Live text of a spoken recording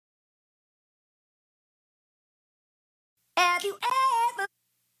Have you ever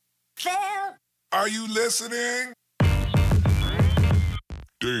felt? Are you listening?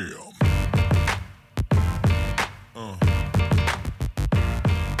 Damn.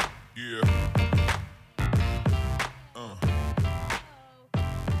 Yeah.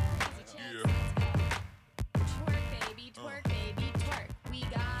 Twerk, baby, twerk. We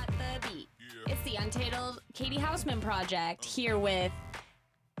got the beat. Yeah. It's the Untitled Katie Houseman Project here with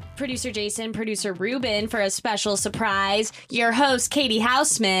producer Jason, producer Ruben for a special surprise. Your host, Katie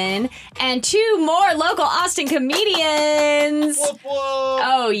Houseman, and two more local Austin comedians. Whoop, whoop.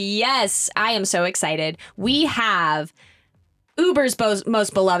 Oh, yes. I am so excited. We have Uber's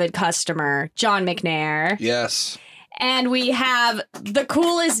most beloved customer, John McNair. Yes. And we have the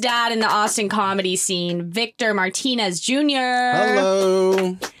coolest dad in the Austin comedy scene, Victor Martinez Jr.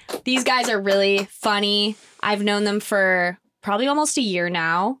 Hello. These guys are really funny. I've known them for probably almost a year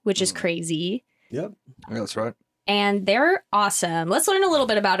now, which is crazy. Yep. Yeah, that's right. And they're awesome. Let's learn a little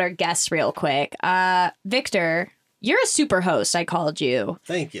bit about our guests real quick. Victor, you're a super host, I called you.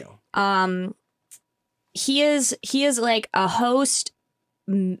 Thank you. He is like a host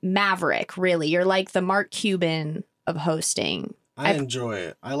maverick, really. You're like the Mark Cuban of hosting. I enjoy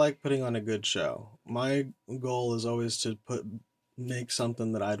it. I like putting on a good show. My goal is always to make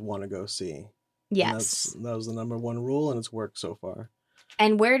something that I'd want to go see. Yes. That was the number one rule, and it's worked so far.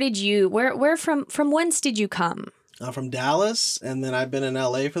 And where from whence did you come? From Dallas, and then I've been in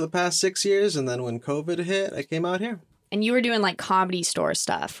LA for the past 6 years, and then when COVID hit, I came out here. And you were doing like Comedy Store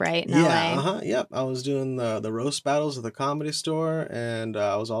stuff, right? In Yeah, LA? yep. I was doing the roast battles at the Comedy Store, and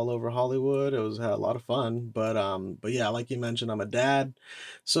I was all over Hollywood. Had a lot of fun, but yeah, like you mentioned, I'm a dad,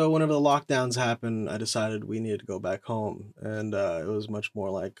 so whenever the lockdowns happened, I decided we needed to go back home, and it was much more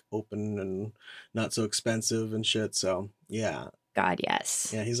like open and not so expensive and shit. So yeah, God,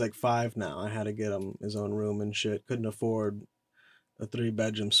 yes. yeah, he's like 5 now. I had to get him his own room and shit. Couldn't afford a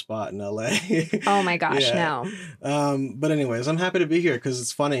 3-bedroom spot in LA. Oh my gosh, no. But anyways, I'm happy to be here because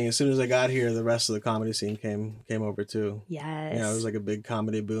it's funny. As soon as I got here, the rest of the comedy scene came over too. Yes. Yeah, it was like a big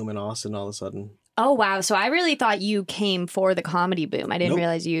comedy boom in Austin all of a sudden. Oh, wow. So I really thought you came for the comedy boom. I didn't Nope.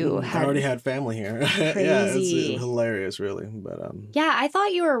 realize you I already had family here. Yeah, Crazy. it's hilarious, really. But Yeah, I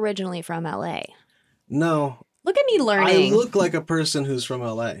thought you were originally from LA. no, Look at me I learning. look like a person who's from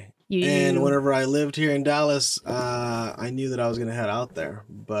LA. You- And whenever I lived here in Dallas, I knew that I was going to head out there,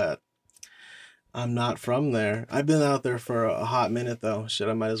 but I'm not from there. I've been out there for a hot minute, though. Shit,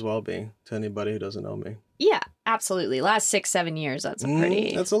 I might as well be to anybody who doesn't know me. Yeah, absolutely. Last 6-7 years, that's a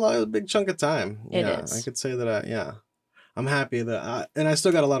pretty... That's a big chunk of time. It Yeah, is. I could say that, I'm happy that, and I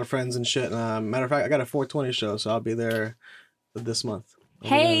still got a lot of friends and shit. Matter of fact, I got a 420 show, so I'll be there this month. I'll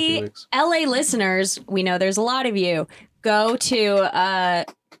be there in a few Hey, weeks. LA listeners, we know there's a lot of you. Go to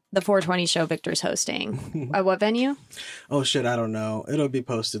the 420 show Victor's hosting. At what venue? Oh shit, I don't know. It'll be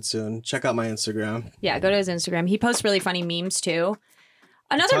posted soon. Check out my Instagram. Yeah, go to his Instagram. He posts really funny memes too.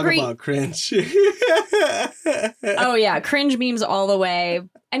 Another Talk great... about cringe. Oh yeah, cringe memes all the way.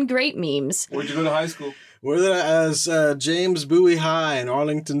 And great memes. Where'd you go to high school? We're there as James Bowie High in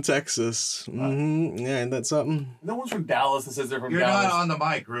Arlington, Texas. Yeah, ain't that something? No one's from Dallas that says they're from You're Dallas. not on the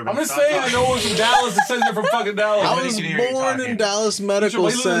mic, Ruben. I'm just Stop saying, I talking. know one's from Dallas that says they're from fucking Dallas. I Nobody was can hear you born talking. in Dallas Medical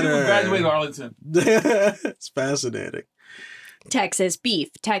Wait, Center. Luke graduated in Arlington. It's fascinating. Texas beef.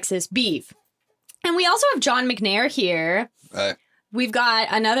 And we also have John McNair here. Hey. We've got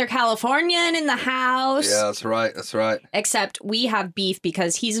another Californian in the house. Yeah, that's right. That's right. Except we have beef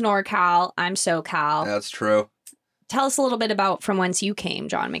because he's NorCal, I'm SoCal. That's true. Tell us a little bit about from whence you came,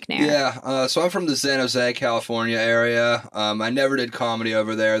 John McNair. Yeah, so I'm from the San Jose, California area. I never did comedy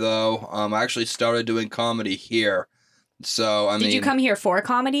over there, though. I actually started doing comedy here. So, I mean... Did you come here for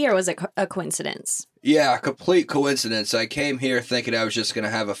comedy or was it a coincidence? Yeah, complete coincidence. I came here thinking I was just going to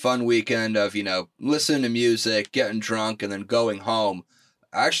have a fun weekend of, listening to music, getting drunk, and then going home.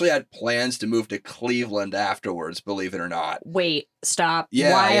 I actually had plans to move to Cleveland afterwards, believe it or not. Wait, stop.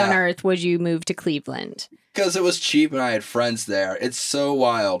 Yeah, Why yeah. on earth would you move to Cleveland? Because it was cheap and I had friends there. It's so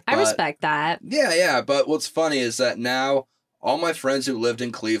wild. I respect that. Yeah, but what's funny is that now all my friends who lived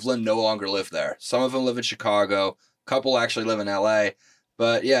in Cleveland no longer live there. Some of them live in Chicago. A couple actually live in LA.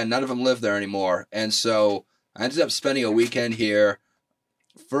 But yeah, none of them live there anymore. And so I ended up spending a weekend here.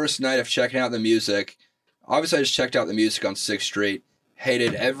 First night of checking out the music. Obviously, I just checked out the music on 6th Street.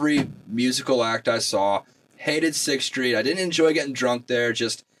 Hated every musical act I saw. Hated 6th Street. I didn't enjoy getting drunk there.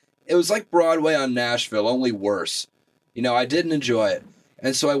 It was like Broadway on Nashville, only worse. I didn't enjoy it.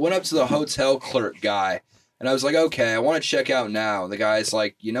 And so I went up to the hotel clerk guy. And I was like, okay, I want to check out now. And the guy's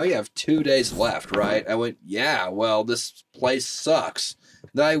like, you have 2 days left, right? I went, yeah, well, this place sucks.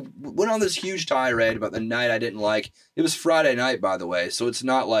 Then I went on this huge tirade about the night I didn't like. It was Friday night, by the way, so it's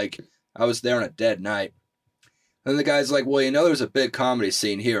not like I was there on a dead night. And the guy's like, well, there's a big comedy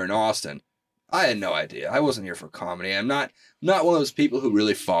scene here in Austin. I had no idea. I wasn't here for comedy. I'm not one of those people who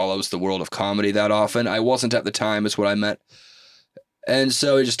really follows the world of comedy that often. I wasn't at the time, is what I meant. And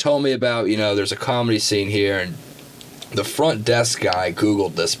so he just told me about, there's a comedy scene here, and the front desk guy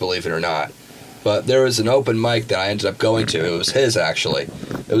Googled this, believe it or not. But there was an open mic that I ended up going to. It was his, actually.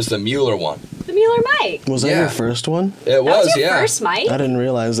 It was the Mueller one. The Mueller mic. Was that Yeah. your first one? It That was your yeah. first mic? I didn't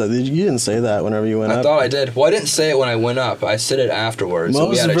realize that. You didn't say that whenever you went I up. thought I did. Well, I didn't say it when I went up. I said it afterwards. So we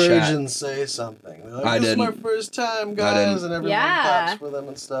Most had a chat. virgins say something. They're like, I this is my didn't. first time, I guys, didn't. and everyone Yeah. claps for them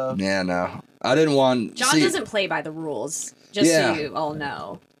and stuff. Yeah, no. I didn't want... John doesn't play by the rules, just Yeah. so you all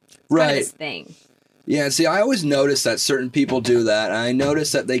know. It's kind of Right. his thing. Yeah, see, I always notice that certain people do that, and I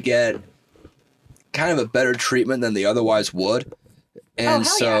notice that they get kind of a better treatment than they otherwise would. And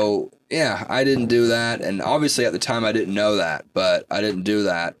hell so, yeah, I didn't do that, and obviously at the time I didn't know that, but I didn't do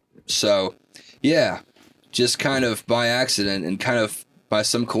that. So, yeah, just kind of by accident and kind of by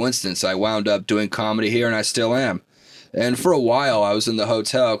some coincidence, I wound up doing comedy here, and I still am. And for a while, I was in the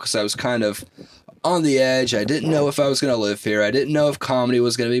hotel because I was kind of on the edge. I didn't know if I was going to live here. I didn't know if comedy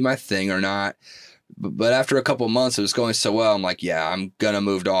was going to be my thing or not. But after a couple of months, it was going so well. I'm like, yeah, I'm going to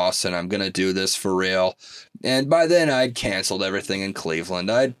move to Austin. I'm going to do this for real. And by then, I'd canceled everything in Cleveland.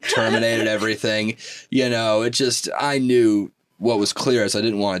 I'd terminated everything. I knew what was clear is I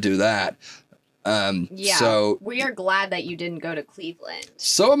didn't want to do that. Yeah. So we are glad that you didn't go to Cleveland.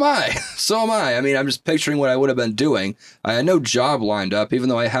 so am I. So am I. I mean, I'm just picturing what I would have been doing. I had no job lined up, even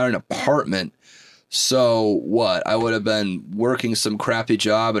though I had an apartment. So what? I would have been working some crappy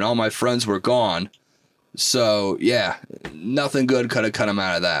job and all my friends were gone. So yeah, nothing good could have come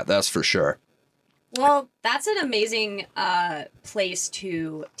out of that. That's for sure. Well, that's an amazing place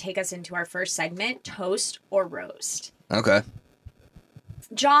to take us into our first segment, toast or roast. Okay.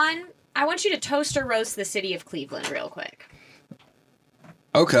 John, I want you to toast or roast the city of Cleveland real quick.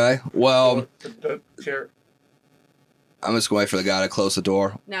 Okay. Well, Here. I'm just going to wait for the guy to close the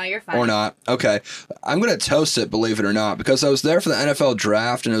door. No, you're fine. Or not. Okay. I'm going to toast it, believe it or not, because I was there for the NFL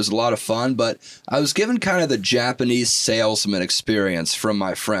draft and it was a lot of fun, but I was given kind of the Japanese salesman experience from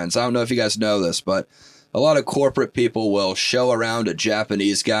my friends. I don't know if you guys know this, but a lot of corporate people will show around a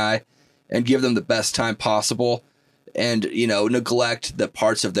Japanese guy and give them the best time possible and, neglect the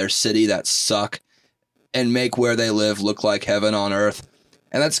parts of their city that suck and make where they live look like heaven on earth.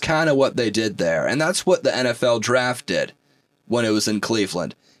 And that's kind of what they did there. And that's what the NFL draft did when it was in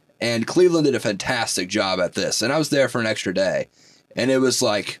Cleveland. And Cleveland did a fantastic job at this. And I was there for an extra day. And it was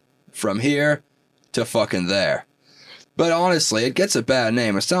like, from here to fucking there. But honestly, it gets a bad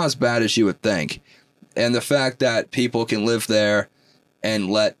name. It's not as bad as you would think. And the fact that people can live there and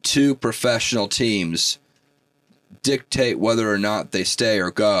let two professional teams dictate whether or not they stay or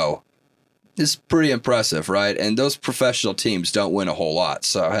go is pretty impressive, right? And those professional teams don't win a whole lot.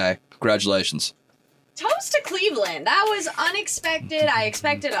 So, hey, congratulations. Toast to Cleveland. That was unexpected. I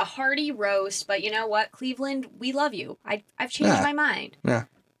expected a hearty roast, but you know what? Cleveland, we love you. I've changed Yeah. my mind. Yeah.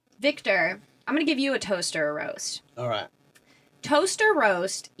 Victor, I'm going to give you a toast or a roast. All right. Toast or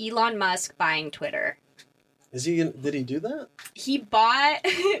roast Elon Musk buying Twitter. Did he do that? He bought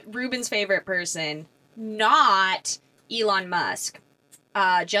Ruben's favorite person, not Elon Musk.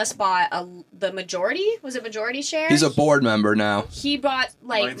 Just bought the majority. Was it majority share? He's a board member now. He bought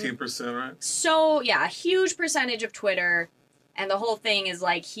 19%, right? So yeah, a huge percentage of Twitter, and the whole thing is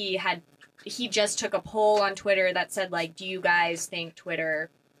like he just took a poll on Twitter that said like, do you guys think Twitter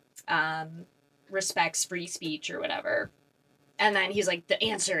respects free speech or whatever? And then he's like, the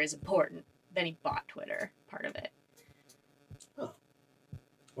answer is important. Then he bought Twitter, part of it.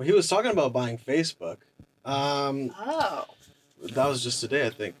 Well, he was talking about buying Facebook. Oh. That was just today, I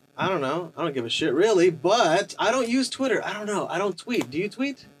think. I don't know. I don't give a shit, really. But I don't use Twitter. I don't know. I don't tweet. Do you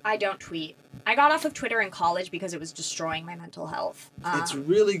tweet? I don't tweet. I got off of Twitter in college because it was destroying my mental health. It's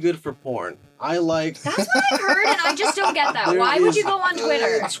really good for porn. I like... That's what I've heard, and I just don't get that. There Why would is you go on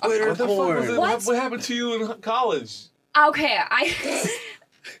Twitter? good Twitter What the fuck was it? porn. What happened to you in college? Okay,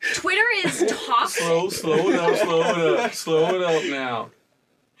 Twitter is toxic. Slow it up now.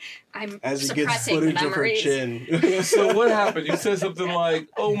 I'm As he gets suppressing the footage of her memories. chin. So what happened? You said something like,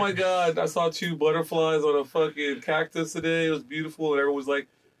 "Oh my God, I saw two butterflies on a fucking cactus today. It was beautiful." And everyone was like,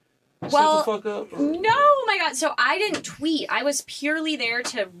 Well, Shut the fuck up. No, my God. So I didn't tweet. I was purely there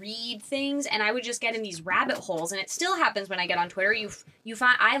to read things, and I would just get in these rabbit holes. And it still happens when I get on Twitter. You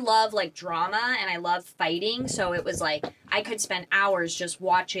find I love like drama and I love fighting. So it was like I could spend hours just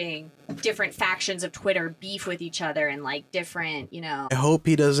watching different factions of Twitter beef with each other and like different, I hope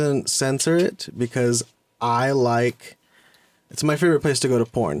he doesn't censor it because it's my favorite place to go to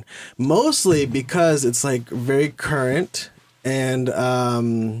porn. Mostly because it's like very current and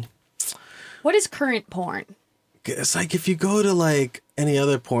What is current porn? it's like if you go to like any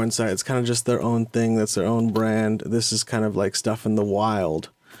other porn site, it's kind of just their own thing. That's their own brand. This is kind of like stuff in the wild.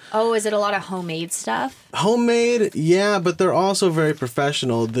 Oh, is it a lot of homemade stuff? Homemade, yeah, but they're also very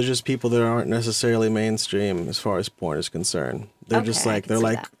professional. They're just people that aren't necessarily mainstream as far as porn is concerned. They're just Okay, I like, can they're see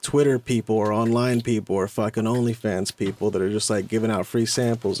like that. Twitter people or online people or fucking OnlyFans people that are just like giving out free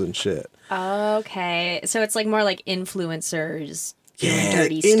samples and shit. Okay, so it's like more like influencers doing Yeah,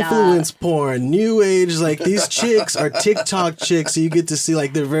 dirty influence stuff. porn, new age. Like these chicks are TikTok chicks. So you get to see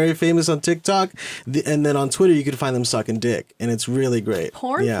like they're very famous on TikTok, and then on Twitter you can find them sucking dick, and it's really great.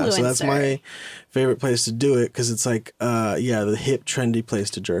 Pornfluencer. Yeah, so that's my favorite place to do it because it's like, the hip, trendy place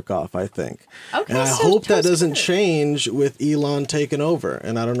to jerk off. I think. Okay, And I so hope that toast doesn't Twitter. change with Elon taking over.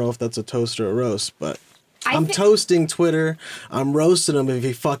 And I don't know if that's a toast or a roast, but. I I'm thi- toasting Twitter. I'm roasting him if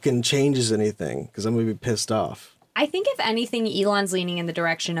he fucking changes anything because I'm gonna be pissed off. I think if anything, Elon's leaning in the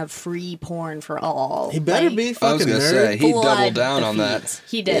direction of free porn for all. He better Like, be I was fucking gonna nerd. say he blood doubled down on that. defeat.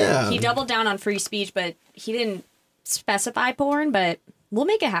 He did. Yeah. He doubled down on free speech, but he didn't specify porn. But we'll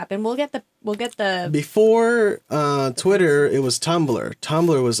make it happen. We'll get the. Before Twitter, it was Tumblr.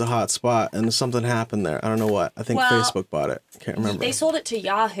 Tumblr was the hot spot, and something happened there. I don't know what. I think Well, Facebook bought it. Can't remember. They sold it to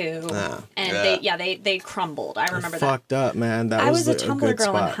Yahoo, Ah. and Yeah. they crumbled. I remember that. Fucked up, man. That I was was a Tumblr good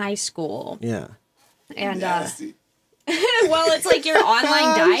girl in spot. high school, Yeah. and well, it's like your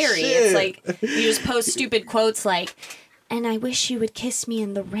online diary. It's shit. like you just post stupid quotes like, "And I wish you would kiss me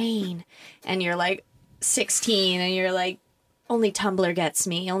in the rain," and you're like 16, and you're like, "Only Tumblr gets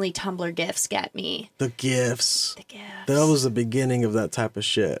me. Only Tumblr gifs get me." The gifts. The gifs. That was the beginning of that type of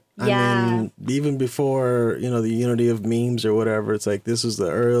shit. I Yeah. mean, even before, the unity of memes or whatever, it's like this was the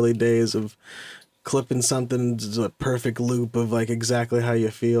early days of clipping something to a perfect loop of like exactly how you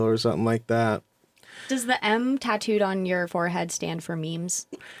feel or something like that. Does the M tattooed on your forehead stand for memes?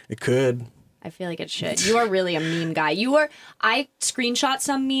 It could. I feel like it should. You are really a meme guy. I screenshot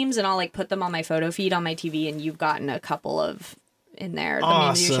some memes and I'll like put them on my photo feed on my TV, and you've gotten a couple of in there. The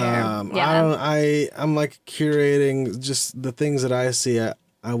memes you share. Awesome. Yeah. I'm like curating just the things that I see.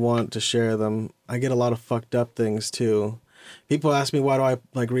 I want to share them. I get a lot of fucked up things too. People ask me why do I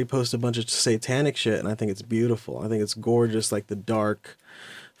like repost a bunch of satanic shit, and I think it's beautiful. I think it's gorgeous, like the dark,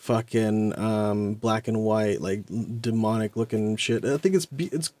 fucking black and white, like demonic looking shit. I think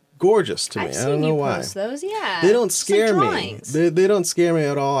it's gorgeous to me. I've I seen don't know you why. post those. Yeah. They don't It's like scare me. drawings. They don't scare me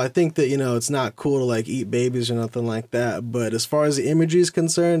at all. I think that, it's not cool to like eat babies or nothing like that. But as far as the imagery is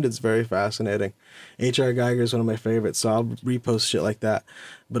concerned, it's very fascinating. H.R. Geiger is one of my favorites, so I'll repost shit like that.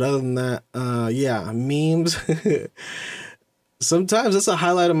 But other than that, memes. Sometimes it's a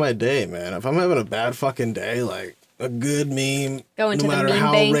highlight of my day, man. If I'm having a bad fucking day, like a good meme, Go into no the matter meme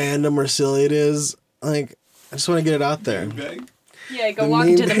how bank. random or silly it is, like I just want to get it out there. Yeah, go The walk meme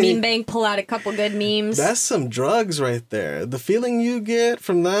into the bank. meme bank, pull out a couple good memes. That's some drugs right there. The feeling you get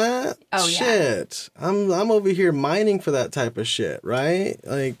from that, Oh, yeah. shit. I'm over here mining for that type of shit, right?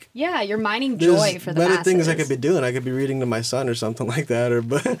 Like yeah, you're mining there's joy for the better masses. things I could be doing. I could be reading to my son or something like that, or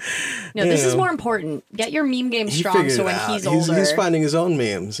but No, this is more important. Get your meme game he strong figured so it when out. he's older. He's finding his own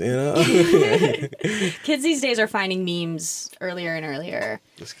memes, Kids these days are finding memes earlier and earlier.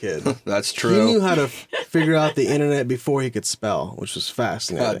 This kid. That's He true. knew how to figure out the internet before he could spell, which was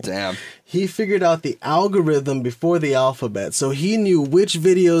fascinating. God damn. He figured out the algorithm before the alphabet, so he knew which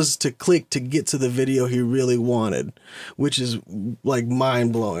videos to click to get to the video he really wanted, which is like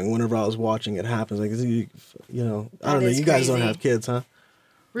mind blowing. Whenever I was watching it happen, like I don't That know. is You guys don't crazy. have kids, huh?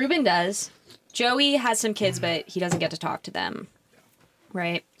 Ruben does. Joey has some kids, but he doesn't get to talk to them.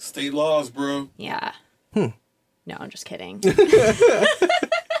 Right? State laws, bro. Yeah. No, I'm just kidding.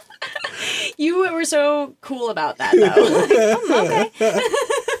 You were so cool about that, though. Okay.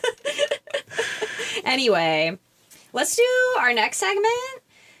 Anyway, let's do our next segment.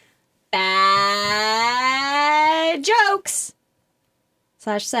 Bad jokes. /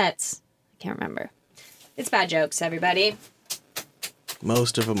 sets. I can't remember. It's bad jokes, everybody.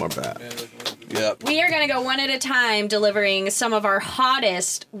 Most of them are bad. Yep. We are going to go one at a time, delivering some of our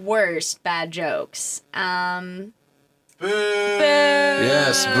hottest, worst bad jokes. Boo.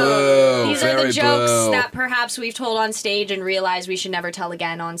 Yes, boo. These are the Very jokes boo. that perhaps we've told on stage and realized we should never tell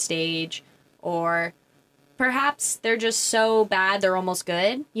again on stage. Or perhaps they're just so bad they're almost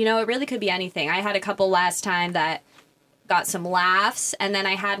good. You know, it really could be anything. I had a couple last time that got some laughs, and then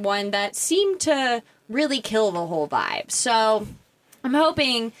I had one that seemed to really kill the whole vibe. So I'm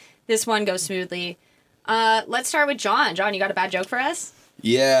hoping this one goes smoothly. Let's start with John. John, you got a bad joke for us?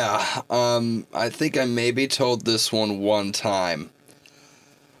 Yeah, I think I maybe told this one time.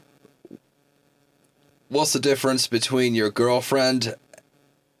 What's the difference between your girlfriend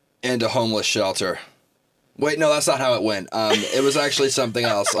and a homeless shelter? Wait, no, that's not how it went. It was actually something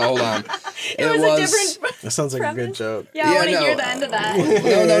else. Hold on. It was a different... That sounds like a Premise? good joke. Yeah, I Yeah, want to no. hear the end of that.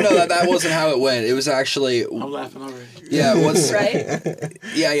 No, that wasn't how it went. It was actually... I'm laughing already. Yeah, what's... Right?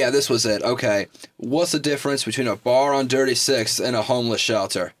 Yeah, this was it. Okay. What's the difference between a bar on Dirty Sixth and a homeless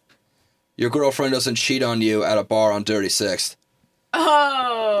shelter? Your girlfriend doesn't cheat on you at a bar on Dirty Sixth.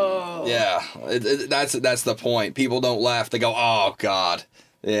 Oh. Yeah, that's the point. People don't laugh. They go, oh, God.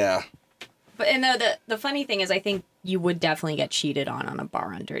 Yeah. But and the funny thing is, I think you would definitely get cheated on a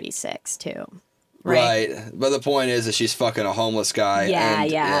bar on Dirty Six too. Right. But the point is that she's fucking a homeless guy. Yeah,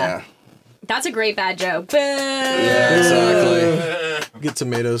 and, yeah. That's a great bad joke. Boo! Yeah, exactly. Get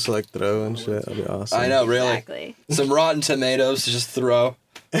tomatoes to like throw and shit. That'd be awesome. I know, really. Exactly. Some rotten tomatoes to just throw.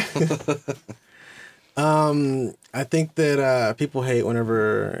 I think that people hate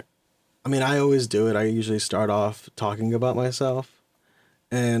whenever. I mean, I always do it. I usually start off talking about myself,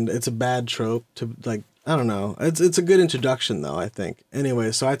 and it's a bad trope to like. I don't know. It's a good introduction though, I think.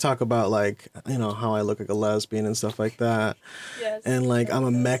 Anyway, so I talk about like, you know, how I look like a lesbian and stuff like that. Yes. And like I'm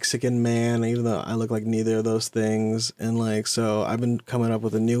a Mexican man, even though I look like neither of those things. And like so I've been coming up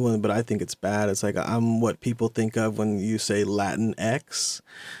with a new one, but I think it's bad. It's like I'm what people think of when you say Latin X.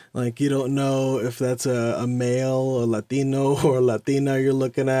 Like you don't know if that's a male or Latino or Latina you're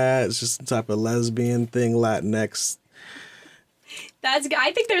looking at. It's just some type of lesbian thing, Latin X. That's.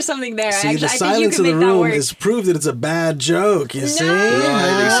 I think there's something there. See, Actually, the I think you silence can of the make that room work. is proof that it's a bad joke, you see?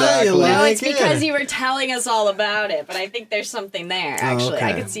 Right, exactly. You No, like it's because it. you were telling us all about it, but I think there's something there. Actually,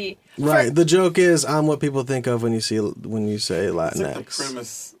 I okay. could see. Right, the joke is I'm what people think of when you say It's like the Latinx.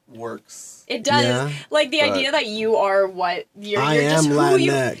 premise works. It does. Yeah, like the but- idea that you are what you're. I You're just am who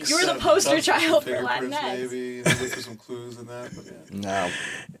you. Latinx. You're the That's poster some child for fingerprints, Latinx. Maybe look for some clues in that. But yeah. No.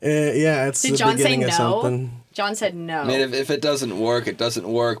 Yeah, it's Did the John say beginning no? of something. John said no. I mean, if it doesn't work, it doesn't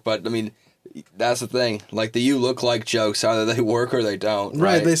work. But, I mean, that's the thing. Like, the you look like jokes, either they work or they don't.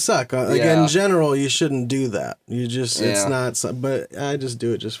 Right, Right, they suck. Like Yeah. in general, you shouldn't do that. You just it's Yeah. not. But I just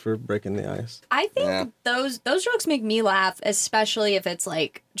do it just for breaking the ice. I think Yeah. those jokes make me laugh, especially if it's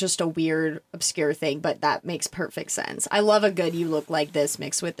like just a weird, obscure thing, but that makes perfect sense. I love a good "you look like this"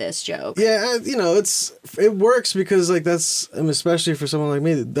 mixed with this joke. Yeah, you know, it works because like that's especially for someone like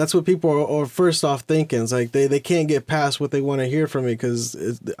me. That's what people are first off thinking. It's like they can't get past what they want to hear from me because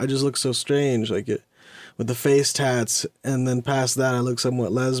I just look so strange, like it with the face tats, and then past that I look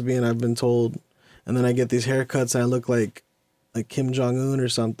somewhat lesbian. I've been told, and then I get these haircuts. And I look like Kim Jong Un or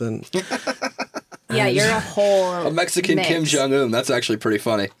something. Yeah, you're a whole A Mexican mix. Kim Jong-un. That's actually pretty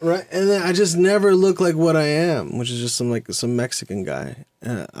funny. Right, and then I just never look like what I am, which is just some Mexican guy.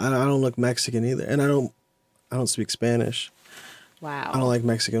 I don't look Mexican either, and I don't speak Spanish. Wow. I don't like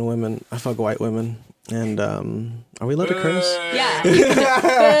Mexican women. I fuck white women. And are we allowed to curse? Yeah,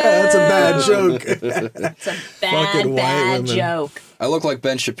 That's a bad joke. it's a Fucking white bad women. joke. I look like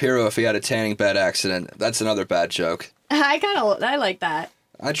Ben Shapiro if he had a tanning bed accident. That's another bad joke. I like that.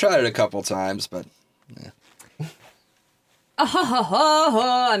 I tried it a couple times, but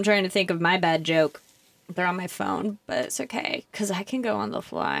I'm trying to think of my bad joke. They're on my phone, but it's okay because I can go on the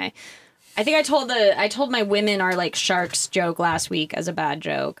fly. I think I told my women are like sharks joke last week as a bad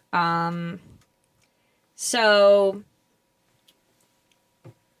joke. So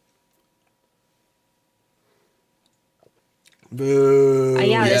Boo.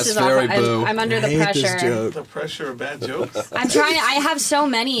 yeah, Yes, this is very awful. boo. I'm under I the hate this pressure. joke. The pressure of bad jokes. I'm trying to. I have so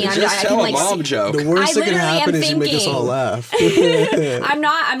many. just I tell can a like. mom joke. The worst I that can literally happen am is you make us all thinking. laugh.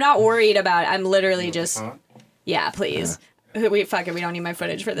 I'm not worried about it. I'm literally just. Yeah, please. We fuck it. We don't need my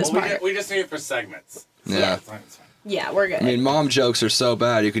footage for this Well, part. we just need it for segments. Yeah. It's fine, it's fine. Yeah, we're good. I mean, mom jokes are so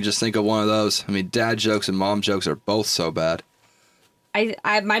bad. You could just think of one of those. I mean, dad jokes and mom jokes are both so bad. I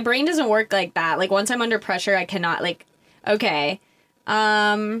my brain doesn't work like that. Like once I'm under pressure, I cannot like. Okay.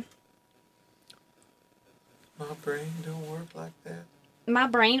 My brain don't work like that. My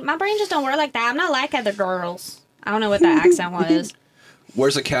brain just don't work like that. I'm not like other girls. I don't know what that accent was.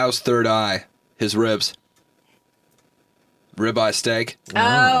 Where's a cow's third eye? His ribs. Ribeye steak.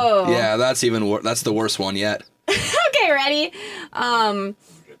 Oh. Yeah, that's even that's the worst one yet. Okay, Okay, ready? Oh,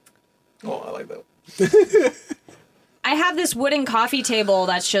 I like that. I have this wooden coffee table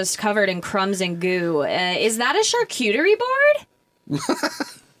that's just covered in crumbs and goo. Is that a charcuterie board?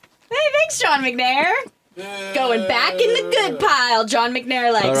 Hey, thanks, John McNair. Going back in the good pile. John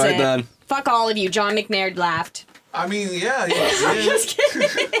McNair likes All right, it. then. Fuck all of you. John McNair laughed. I mean, yeah. Just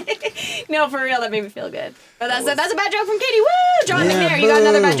kidding. No, for real, that made me feel good. But that's a bad joke from Katie. Woo! John Yeah, McNair, you got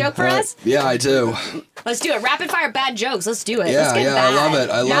another bad boom. joke for us? Yeah, I do. Let's do it. Rapid fire bad jokes. Let's do it. Yeah, Let's get yeah, I bad. love it.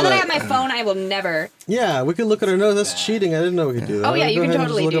 I Now love that I it. have my phone, I will never. Yeah, we could look at our notes. That's cheating. I didn't know we could do that. Oh, yeah, you Go can ahead and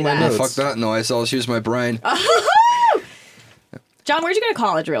totally just look do at my that. notes. Fuck that noise. I'll just use my brain. John, where'd you go to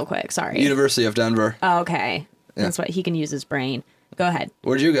college real quick? Sorry. University of Denver. Oh, okay. That's what he can use his brain. Go ahead.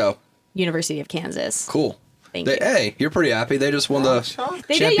 Where'd you go? University of Kansas. Cool. Thank you. Hey, you're pretty happy. They just won the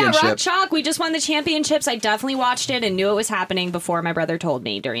They did, yeah, championship. Rock Chalk. We just won the championships. I definitely watched it and knew it was happening before my brother told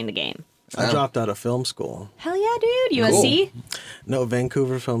me during the game. I dropped out of film school. Hell yeah, dude. USC? No,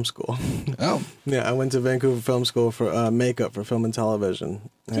 Vancouver Film School. Oh, Yeah, I went to Vancouver Film School for makeup for film and television.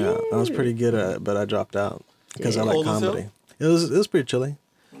 Yeah, I was pretty good at it, but I dropped out because I like Cold as hell? comedy. It was pretty chilly.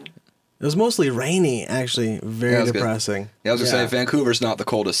 It was mostly rainy, actually. Very that's good. depressing. yeah, I was gonna say Vancouver's not the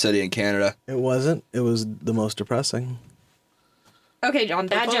coldest city in Canada. It wasn't. It was the most depressing. Okay, John, I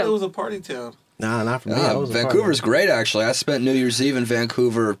bad thought it joke. was a party town. Nah, not for me. I was Vancouver's great, actually. I spent New Year's Eve in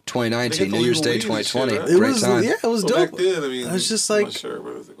Vancouver 2019, They get New the Year's Day legal weed and shit, 2020. right? It Great was time. yeah, it was Well, dope. back then, I mean, I was just I'm like, not sure, but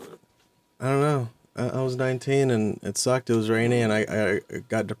it was like, whatever. I don't know. I was 19 and it sucked. It was rainy and I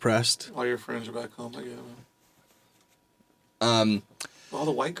got depressed. All your friends are back home. I get it. Um, All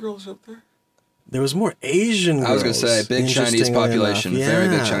the white girls up there. There was more Asian girls. I was gonna say big Chinese interestingly population, enough. very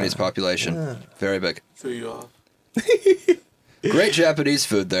big Yeah. Chinese population, Yeah. very big. Threw you off. Great Japanese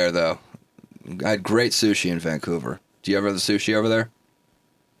food there, though. I had great sushi in Vancouver. Do you ever have the sushi over there?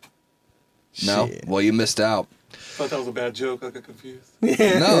 No. Shit. Well, you missed out. Thought that was a bad joke. I got confused. No,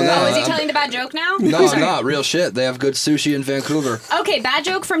 Oh, no. is he I'm- telling the bad joke now? No, I'm Sorry. not. Real shit. They have good sushi in Vancouver. Okay, bad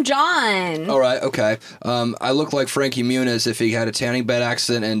joke from John. All right, okay. I look like Frankie Muniz if he had a tanning bed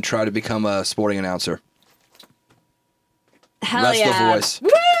accident and tried to become a sporting announcer. Hell That's the yeah. voice. Woo,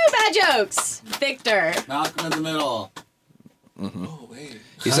 bad jokes. Victor. Malcolm in the middle. Oh wait.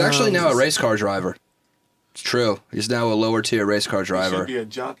 He's actually now a race car driver. It's true. He's now a lower tier race car You driver, should be a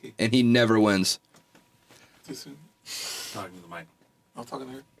jockey. and he never wins. Too soon. Talking to the mic. I'm talking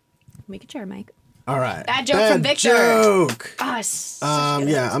to her. Make a chair, Mike. All right. Bad joke from Victor. Joke. Oh,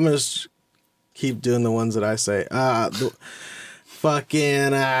 Yeah, I'm gonna just keep doing the ones that I say.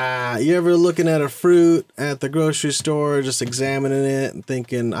 You ever looking at a fruit at the grocery store, just examining it and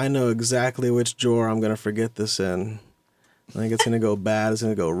thinking, I know exactly which drawer I'm gonna forget this in. I think it's gonna go bad. It's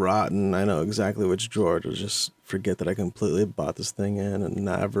gonna go rotten. I know exactly which drawer to just forget that I completely bought this thing in and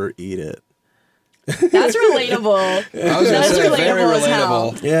never eat it. That's relatable. I was going to That's say, very relatable as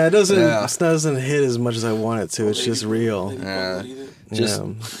hell. relatable. Yeah, Yeah. it doesn't hit as much as I want it to. It's just real. Yeah. Eat it.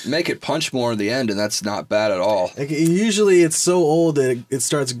 Just make it punch more in the end, and that's not bad at all. Like, usually it's so old that it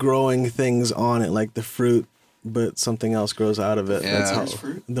starts growing things on it, like the fruit, but something else grows out of it. Yeah. That's how There's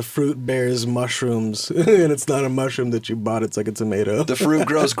fruit? the fruit bears mushrooms, and it's not a mushroom that you bought. It's like a tomato. The fruit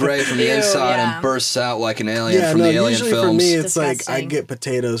grows gray from the Ew, inside yeah. and bursts out like an alien from the alien usually films. for me it's like I Disgusting. get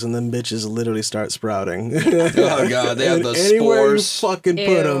potatoes and then bitches literally start sprouting. Oh god, they have And those anywhere spores. you fucking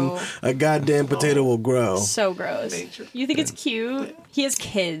put them, Ew. a goddamn potato will grow. So gross. Nature. You think it's cute? He has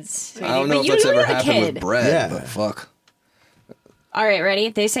kids. I don't know But if you that's don't ever have a happened kid. with bread, Yeah. but fuck. All right, ready?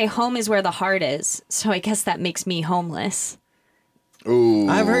 They say home is where the heart is, so I guess that makes me homeless. Ooh.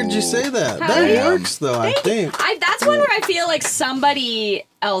 I've heard you say that. Hell That yeah. works though, I think. That's one where I feel like somebody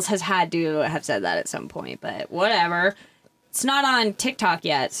else has had to have said that at some point, but whatever. It's not on TikTok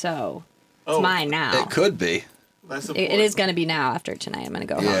yet, so it's Oh, mine now. It could be. That's the It is going to be now after tonight. I'm going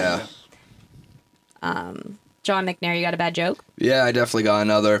to go home. Yeah. John McNair, you got a bad joke? Yeah, I definitely got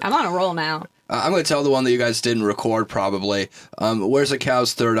another. I'm on a roll now. I'm going to tell the one that you guys didn't record, probably. Where's a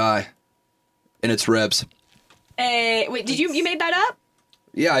cow's third eye? In its ribs. Wait, you made that up?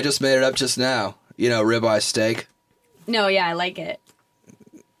 Yeah, I just made it up just now. You know, ribeye steak. No, yeah, I like it.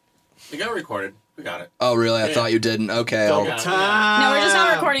 We got recorded. We got it. Oh, really? I Yeah. thought you didn't. Okay. I'll- Yeah. No, we're just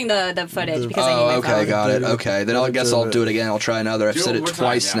not recording the footage because I need Oh, my okay, phone. got it. Okay, then I guess I'll do it again. I'll try another. I've Do it said it one more time,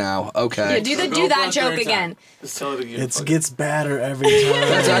 twice yeah. now. Yeah, Okay. do Go that for a joke third again. time. Just tell it again. It Fuck gets badder every time.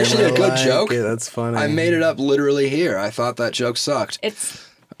 That's actually a I good like joke. it. That's funny. I made it up literally here. I thought that joke sucked. It's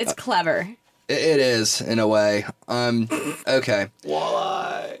clever. It is, in a way. Okay.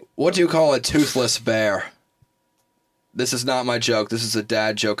 Walleye. What do you call a toothless bear? This is not my joke. This is a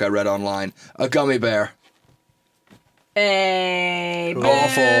dad joke I read online. A gummy bear. Hey, boo.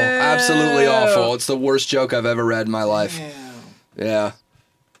 Awful. Absolutely awful. It's the worst joke I've ever read in my life. Damn.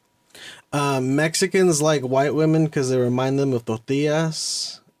 Yeah. Mexicans like white women because they remind them of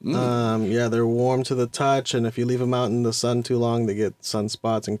tortillas. Yeah, they're warm to the touch, and if you leave them out in the sun too long, they get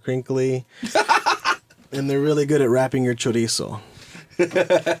sunspots and crinkly. And they're really good at wrapping your chorizo.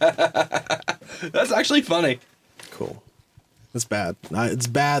 That's actually funny. Cool. It's bad. It's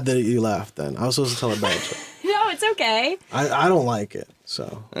bad that you laughed then. I was supposed to tell a bad joke. No, it's okay. I don't like it,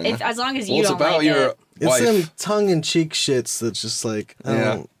 so. As long as you Well, it's don't about like your it. It's wife. them tongue-in-cheek shits that's just like, I Yeah.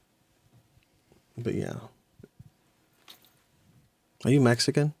 don't. But yeah. Are you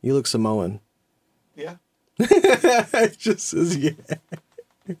Mexican? You look Samoan. Yeah. It just says yeah.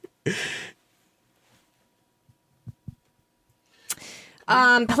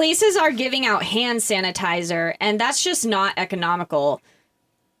 Places are giving out hand sanitizer, and that's just not economical.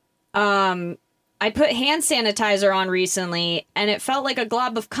 I put hand sanitizer on recently, and it felt like a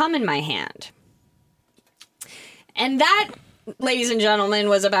glob of cum in my hand. And that, ladies and gentlemen,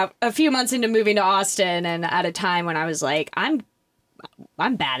 was about a few months into moving to Austin, and at a time when I was like, I'm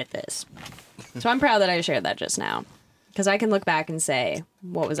bad at this. So I'm proud that I shared that just now, because I can look back and say,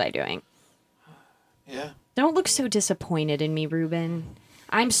 what was I doing? Yeah. Don't look so disappointed in me, Ruben.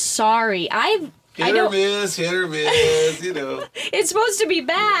 I'm sorry. I Hit or don't. miss, you know. It's supposed to be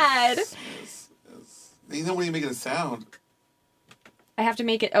bad. You know when you're making a sound. I have to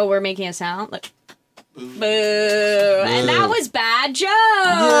make it. Oh, we're making a sound. Look. Boo. Boo. And that was bad joke.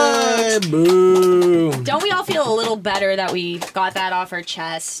 Yay, boo. Don't we all feel a little better that we got that off our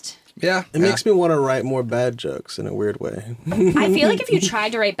chest? Yeah. It makes me want to write more bad jokes in a weird way. I feel like if you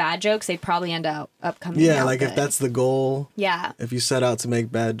tried to write bad jokes, they'd probably end up coming Yeah, out like if good. that's the goal, Yeah. if you set out to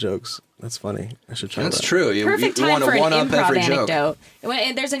make bad jokes, that's funny. I should try That's that. true. You Perfect time want for to an one-up improv every joke. anecdote.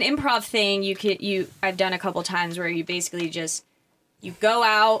 When there's an improv thing I've done a couple times where you basically just you go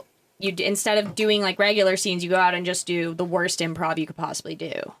out, instead of doing like regular scenes, you go out and just do the worst improv you could possibly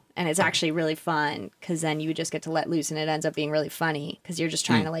do. And it's actually really fun because then you just get to let loose and it ends up being really funny because you're just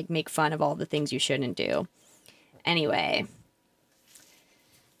trying to like make fun of all the things you shouldn't do. Anyway.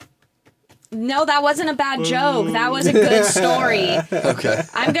 No, that wasn't a bad joke. That was a good story. Okay.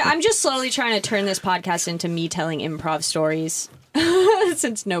 I'm just slowly trying to turn this podcast into me telling improv stories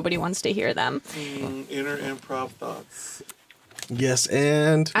since nobody wants to hear them. Inner improv thoughts. Yes,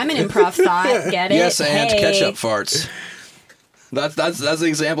 and I'm an improv thought. Get it? Yes, and Hey. ketchup farts. That's an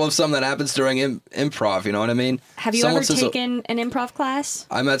example of something that happens during improv. You know what I mean? Have you Someone ever says, taken an improv class?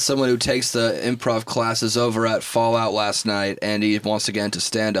 I met someone who takes the improv classes over at Fallout last night, and he wants to get into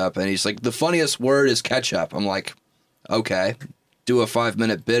stand-up, and he's like, the funniest word is ketchup. I'm like, okay, do a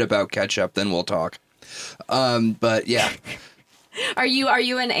 5-minute bit about ketchup, then we'll talk. But yeah, Are you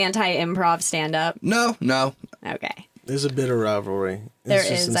an anti-improv stand-up? no. Okay. there's a bit of rivalry. There It's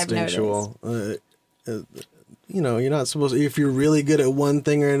just is, I've noticed. instinctual. You know, you're not supposed to, if you're really good at one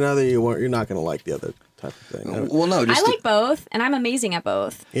thing or another, you're not going to like the other type of thing. Well, no, I just like both, and I'm amazing at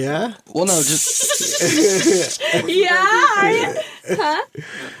both. Yeah? well, no, just Yeah. I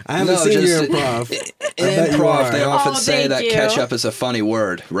haven't No, seen your just- improv. in I bet you improv. are. They often Oh, say thank that you. ketchup is a funny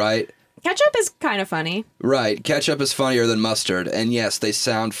word, right? Ketchup is kind of funny. Right, ketchup is funnier than mustard, and yes, they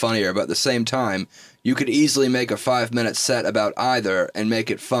sound funnier, but at the same time, you could easily make a 5-minute set about either and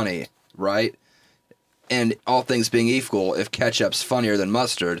make it funny, right? And all things being equal, if ketchup's funnier than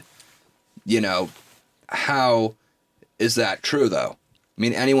mustard, you know, how is that true, though? I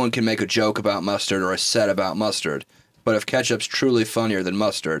mean, anyone can make a joke about mustard or a set about mustard, but if ketchup's truly funnier than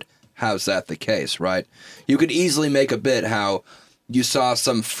mustard, how's that the case, right? You could easily make a bit how you saw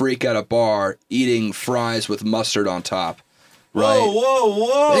some freak at a bar eating fries with mustard on top, right?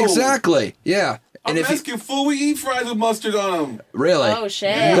 Whoa. Exactly, yeah. I'm And if you, Mexican fool, we eat fries with mustard on them. really, Oh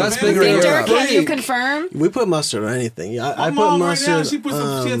shit. That's man, bigger in Victor, Europe. can you Hey. confirm? We put mustard on anything. Yeah, I My put mom mustard. right now, she puts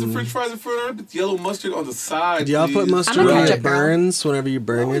she has some French um, fries in front of her, but yellow mustard on the side. do y'all put please. mustard I'm a on your ketchup girl. burns whenever you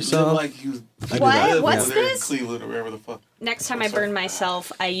burn Oh, yourself? Like you, I do What? that. What's over there this? In Cleveland or wherever the fuck. Next time I burn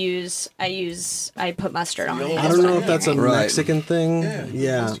myself, I put mustard on it. I don't know if that's a Right. Mexican thing. Yeah,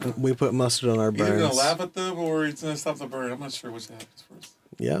 Yeah, mustard. we put mustard on our Either gonna burns. laugh at them or it's gonna stop the burn. I'm not sure which happens first.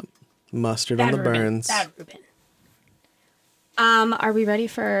 Yep, mustard Bad on the Ruben. burns. Bad Ruben. Are we ready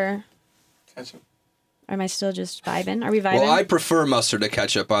for? Ketchup. Or am I still just vibing? Are we vibing? well, I prefer mustard to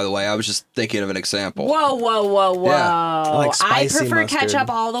ketchup, by the way. I was just thinking of an example. Whoa, whoa, whoa, whoa! Yeah. I like spicy prefer mustard. ketchup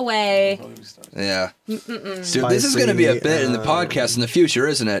all the way. Probably we start. Yeah. Dude, this is going to be a bit in the podcast in the future,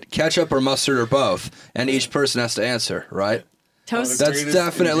 isn't it? Ketchup or mustard or both, and each person has to answer, right? Toast. The That's greatest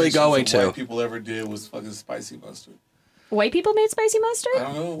definitely invention going some to. White people ever did was fucking spicy mustard. White people made spicy mustard? I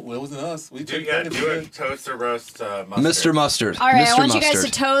don't know. It wasn't us. We Do took yeah, credit do for it. it. Toast or roast mustard. Mr. Mustard. All right, Mr. I want Mustard. you guys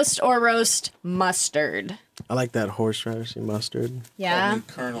to toast or roast mustard. I like that horseradishy mustard. Yeah.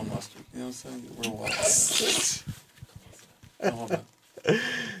 Probably Colonel mustard. You know what I'm saying? We're wild. Hold on.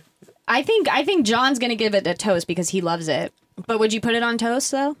 I think John's gonna give it a toast because he loves it. But would you put it on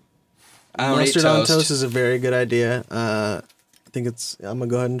toast though? I don't eat Mustard on toast. toast is a very good idea. I think I'm gonna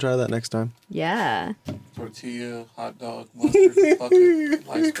go ahead and try that next time. Yeah. Tortilla, hot dog, mustard, fuck it.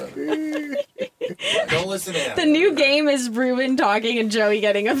 Life's better. Don't listen to him. The new game is Ruben talking and Joey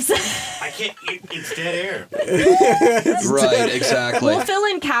getting upset. I can't. It's dead air. Right, exactly. We'll fill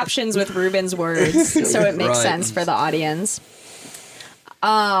in captions with Ruben's words so it makes Right. sense for the audience.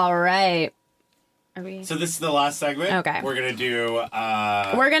 All right. Are we? So this is the last segment. Okay. We're gonna do.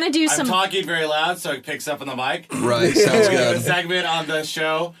 We're gonna do I'm some. talking very loud so it picks up on the mic. Right, sounds We're gonna do a good. segment on the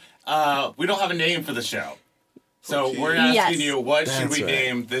show. We don't have a name for the show, so we're asking Yes. you what should That's we right.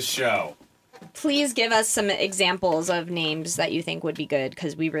 name this show? Please give us some examples of names that you think would be good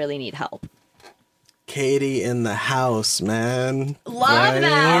because we really need help. Katie in the house, man. Love Right?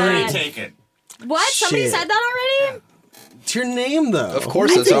 that. Already taken. What? Somebody Shit. said that already? It's your name, though. Of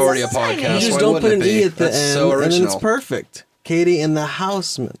course, I it's think already a this is my name. podcast. You just Why don't wouldn't put it an E be? at the That's end, so and then original. it's perfect. Katie in the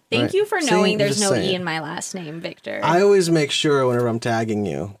houseman. Thank right? you for See? knowing there's Just no saying. E in my last name, Victor. I always make sure whenever I'm tagging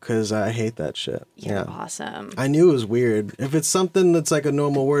you because I hate that shit. You're yeah. awesome. I knew it was weird. If it's something that's like a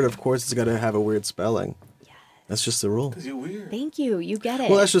normal word, of course it's got to have a weird spelling. That's just the rule. Cause you're weird. Thank you. You get it.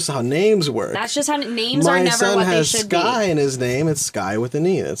 Well, that's just how names work. That's just how names My are never son what they has should Sky be. in his name. It's Sky with an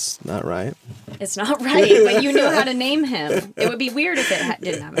E. That's not right. It's not right, but you knew how to name him. It would be weird if it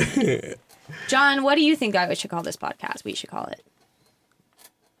didn't have a name. John, what do you think I should call this podcast? We should call it.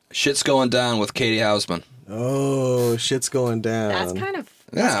 Shit's going down with Katie Hausman. Oh, shit's going down. That's kind of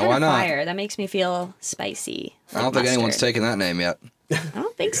Yeah, why not? fire. That makes me feel spicy. I don't think anyone's taken that name yet. I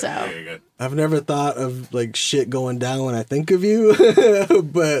don't think so. Very good. I've never thought of like shit going down when I think of you,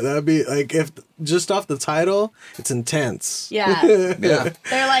 but that'd be like if just off the title, it's intense. Yeah. Yeah.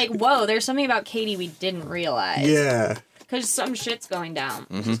 They're like, whoa, there's something about Katie we didn't realize. Yeah, Because some shit's going down.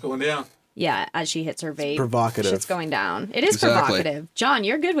 It's going down. Yeah, as she hits her vape. provocative. Shit's going down. It is Exactly. provocative. John,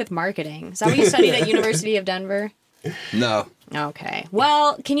 you're good with marketing. Is that what you studied at University of Denver? No. Okay.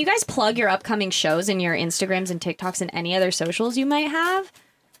 Well, can you guys plug your upcoming shows and your Instagrams and TikToks and any other socials you might have?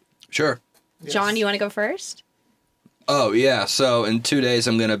 Sure. John, do you want to go first? Oh, yeah. So in 2 days,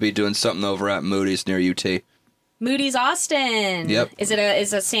 I'm going to be doing something over at Moody's near UT. Moody's Austin. Yep. Is it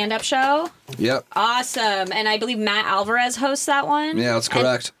a stand-up show? Yep. Awesome. And I believe Matt Alvarez hosts that one. Yeah, that's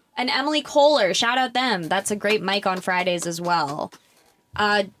correct. And Emily Kohler, shout out them. That's a great mic on Fridays as well.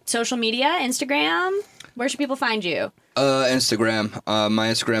 Social media, Instagram. Where should people find you? Instagram. My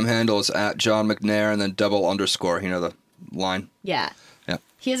Instagram handle is at John McNair and then __. You know the line. Yeah. Yeah.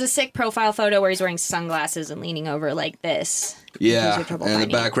 He has a sick profile photo where he's wearing sunglasses and leaning over like this. In case you Yeah. have trouble And in the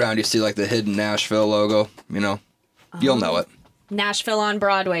finding it. background, you see like the hidden Nashville logo. You know, you'll know it. Nashville on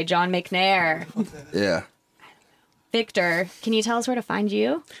Broadway, John McNair. Yeah. Victor, can you tell us where to find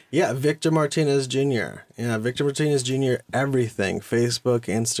you? Yeah, Victor Martinez Jr. Yeah, Victor Martinez Jr. Everything. Facebook,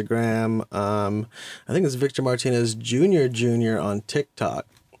 Instagram. I think it's Victor Martinez Jr. on TikTok.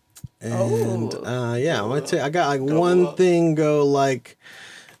 And yeah, I got like one up. thing go like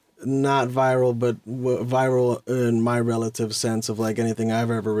not viral, but viral in my relative sense of like anything I've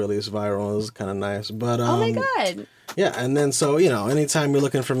ever released viral. It was kind of nice. But Oh my God. yeah, and then so, you know, anytime you're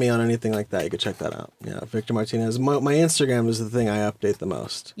looking for me on anything like that, you can check that out. Yeah, Victor Martinez. My Instagram is the thing I update the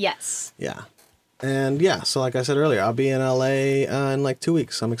most. Yes. Yeah. And yeah, so like I said earlier, I'll be in LA in like 2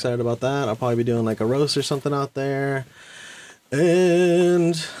 weeks. I'm excited about that. I'll probably be doing like a roast or something out there.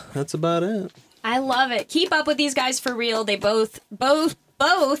 And that's about it. I love it. Keep up with these guys for real. They both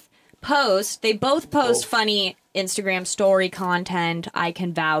post. They both post funny Instagram story content. I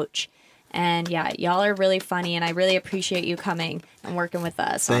can vouch. And yeah, y'all are really funny, and I really appreciate you coming and working with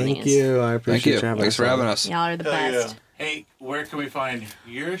us on Thank these. you. I Thank appreciate you. you having Thanks us for on. having us. Y'all are the Hell best. Hey, where can we find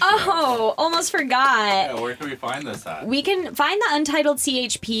your show? Oh, almost forgot. Yeah, where can we find this at? We can find the Untitled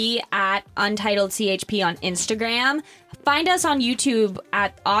CHP at Untitled CHP on Instagram. Find us on YouTube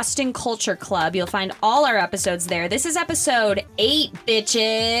at Austin Culture Club. You'll find all our episodes there. This is episode 8,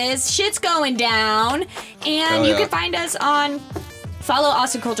 bitches. Shit's going down. And Hell you yeah. can find us on... Follow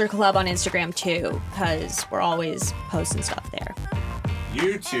Austin Culture Club on Instagram too, because we're always posting stuff there.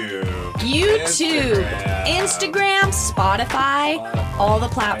 YouTube. Instagram, Spotify, all the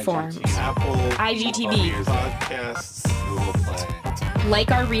platforms. Apple, IGTV. Podcasts, Google Play.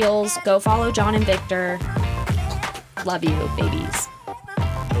 Like our reels. Go follow John and Victor. Love you, babies.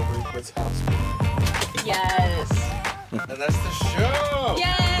 Nobody Quits House. Yes. And that's the show.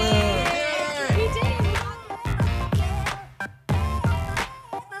 Yay!